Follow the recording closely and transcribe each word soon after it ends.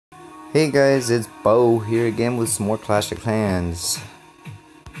Hey guys, it's Bo here again with some more Clash of Clans.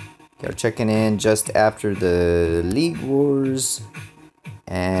 We're checking in just after the League Wars.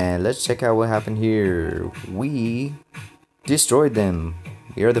 And let's check out what happened here. We destroyed them.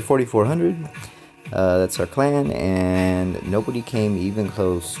 We are the 4400. That's our clan, and nobody came even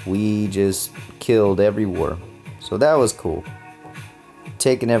close. We just killed every war. So that was cool.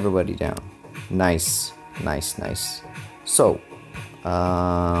 Taking everybody down. Nice. So,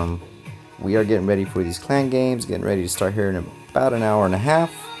 we are getting ready for these clan games, getting ready to start here in about an hour and a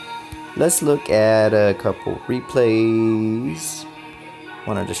half. Let's look at a couple replays.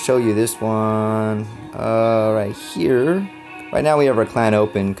 Wanted to show you this one right here. Right now we have our clan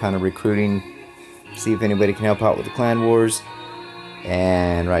open, kind of recruiting, see if anybody can help out with the clan wars.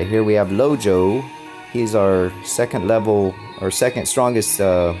 And right here we have Lojo. He's our second level, or second strongest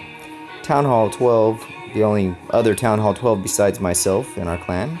Town Hall 12, the only other Town Hall 12 besides myself in our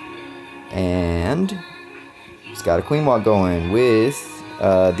clan. And he's got a queen walk going with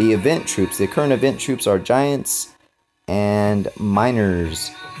the event troops. The current event troops are giants and miners.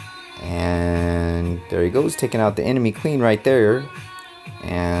 And there he goes, taking out the enemy queen right there.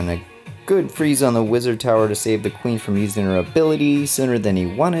 And a good freeze on the wizard tower to save the queen from using her ability sooner than he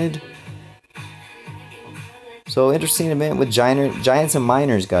wanted. So interesting event with giants and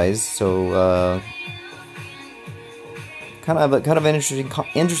miners, guys. So kind of an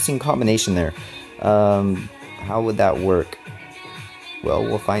interesting combination there. How would that work? Well,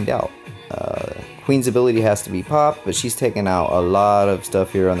 we'll find out. Queen's ability has to be popped, but she's taking out a lot of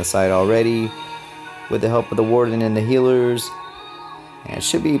stuff here on the side already with the help of the warden and the healers. And it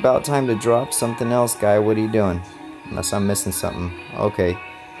should be about time to drop something else, guy. What are you doing? Unless I'm missing something. Okay.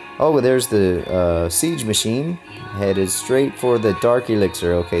 Oh, there's the siege machine headed straight for the dark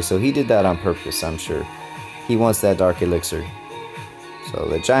elixir. Okay, so he did that on purpose, I'm sure. He wants that dark elixir. So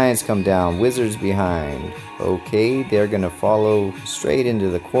the giants come down, wizards behind. Okay, they're gonna follow straight into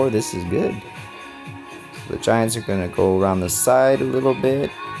the core. This is good. So the giants are gonna go around the side a little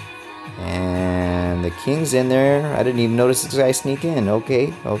bit. And the king's in there. I didn't even notice this guy sneak in.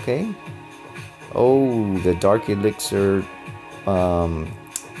 Okay. Oh, the dark elixir. The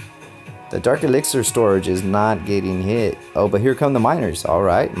dark elixir storage is not getting hit. Oh, but here come the miners.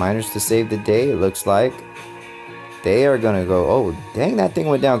 Alright, miners to save the day, it looks like. They are gonna go. Oh, dang, that thing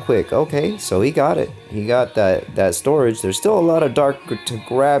went down quick. Okay, so he got it. He got that storage. There's still a lot of dark to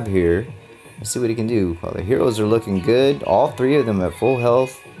grab here. Let's see what he can do. Well, the heroes are looking good. All three of them at full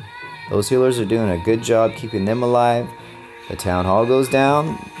health. Those healers are doing a good job keeping them alive. The town hall goes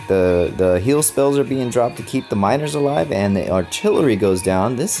down. The heal spells are being dropped to keep the miners alive, and the artillery goes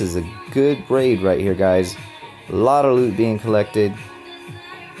down. This is a good raid right here, guys. A lot of loot being collected.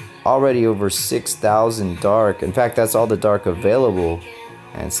 Already over 6,000 dark. In fact, that's all the dark available,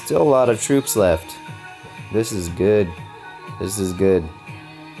 and still a lot of troops left. This is good. This is good.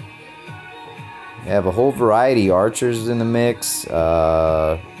 We have a whole variety. Archers in the mix.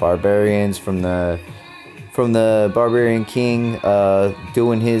 Barbarians from the Barbarian King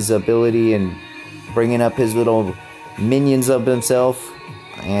doing his ability and bringing up his little minions of himself.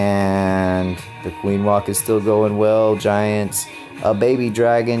 And the queen walk is still going well. Giants. A baby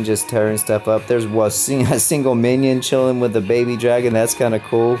dragon just tearing stuff up. There's a single minion chilling with a baby dragon. That's kind of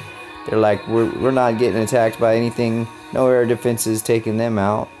cool. They're like, we're not getting attacked by anything. No air defenses taking them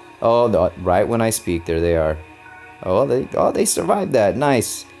out. Oh, right when I speak, there they are. Oh, they survived that.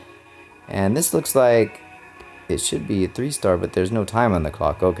 Nice. And this looks like it should be a 3-star, but there's no time on the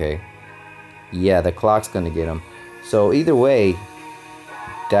clock. Okay. Yeah, the clock's gonna get them. So either way,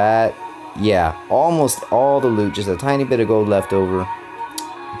 yeah, almost all the loot, just a tiny bit of gold left over.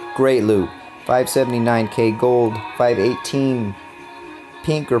 Great loot. 579k gold, 518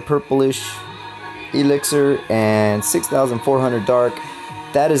 pink or purplish elixir, and 6,400 dark.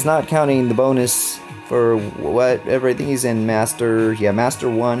 That is not counting the bonus for whatever. I think he's in master. Yeah, master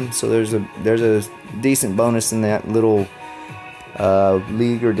 1. So there's a decent bonus in that little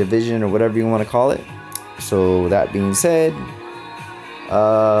league or division or whatever you want to call it. So that being said,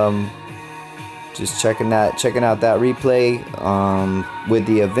 just checking out that replay with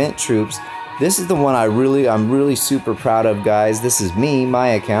the event troops. This is the one I'm really super proud of, guys. This is my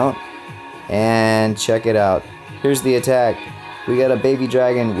account, and check it out. Here's the attack. We got a baby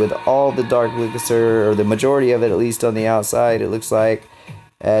dragon with all the dark elixir, or the majority of it at least on the outside, it looks like.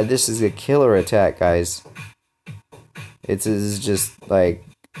 This is a killer attack, guys. This is just like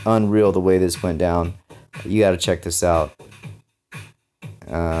unreal the way this went down. You gotta check this out.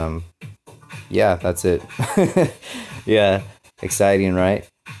 Yeah, that's it. Yeah, exciting, right?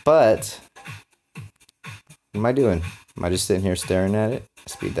 But what am I doing? Am I just sitting here staring at it?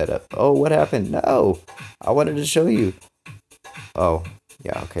 Speed that up. Oh, what happened? No! I wanted to show you. Oh,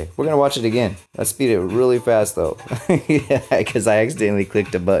 yeah, okay. We're gonna watch it again. Let's speed it really fast, though. Yeah, because I accidentally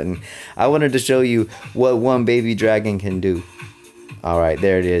clicked a button. I wanted to show you what one baby dragon can do. Alright,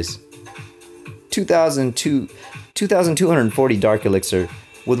 there it is. 2,240 Dark Elixir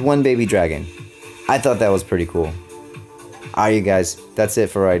with one baby dragon. I thought that was pretty cool. Alright, you guys, that's it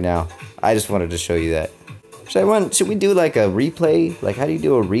for right now. I just wanted to show you that. Should we do like a replay? Like, how do you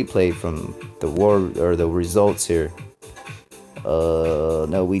do a replay from the war or the results here?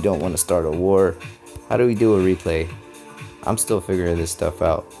 No, we don't want to start a war. How do we do a replay? I'm still figuring this stuff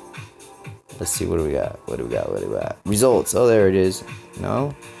out. Let's see, what do we got? What do we got? What do we got? Results. Oh, there it is.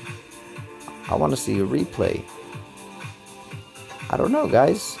 No? I want to see a replay. I don't know,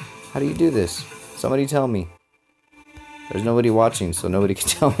 guys. How do you do this? Somebody tell me. There's nobody watching, so nobody can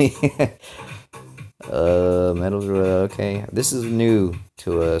tell me. Metals, okay. This is new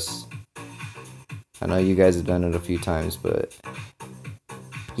to us. I know you guys have done it a few times, but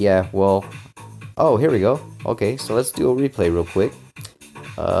yeah, well, oh, here we go. Okay, so let's do a replay real quick.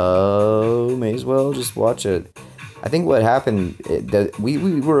 May as well just watch it. I think what happened,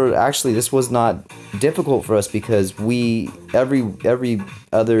 we were actually, this was not difficult for us because every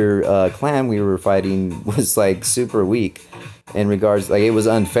other clan we were fighting was like super weak in regards, like it was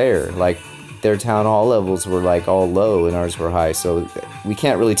unfair. Like their town hall levels were like all low and ours were high, so we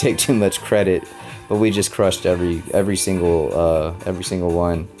can't really take too much credit. But we just crushed every single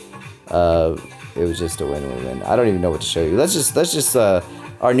one. It was just a win-win-win. I don't even know what to show you. Let's just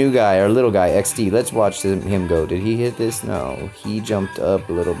our new guy, our little guy, XD. Let's watch him go. Did he hit this? No, he jumped up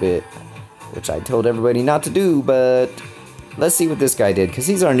a little bit, which I told everybody not to do. But let's see what this guy did, because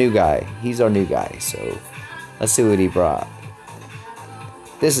he's our new guy. He's our new guy. So let's see what he brought.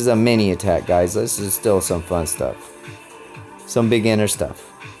 This is a mini attack, guys. This is still some fun stuff, some beginner stuff,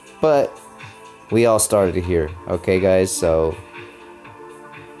 but we all started here, okay guys, so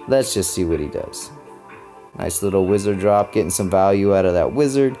let's just see what he does. Nice little wizard drop, getting some value out of that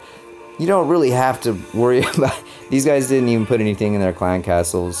wizard. You don't really have to worry about, these guys didn't even put anything in their clan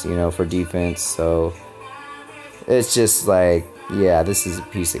castles, you know, for defense, so it's just like, yeah, this is a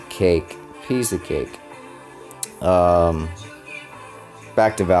piece of cake,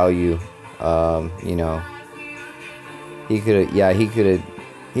 back to value. You know, he could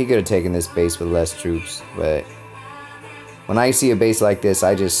have taken this base with less troops, but when I see a base like this,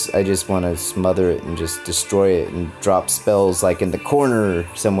 I just want to smother it and just destroy it and drop spells like in the corner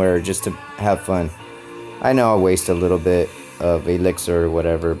somewhere just to have fun. I know I waste a little bit of elixir or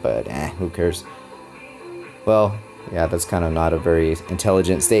whatever, but who cares? Well, yeah, that's kind of not a very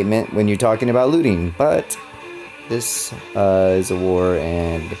intelligent statement when you're talking about looting, but this is a war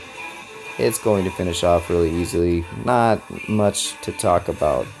and it's going to finish off really easily. Not much to talk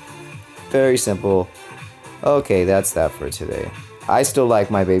about. Very simple. Okay, that's that for today. I still like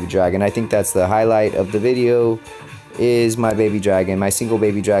my baby dragon. I think that's the highlight of the video, is my baby dragon. My single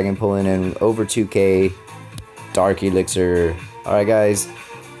baby dragon pulling in over 2k dark elixir. Alright guys,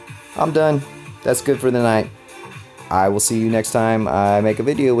 I'm done. That's good for the night. I will see you next time I make a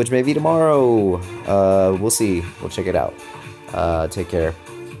video, which may be tomorrow. We'll see. We'll check it out. Take care.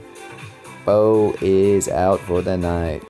 Bo is out for the night.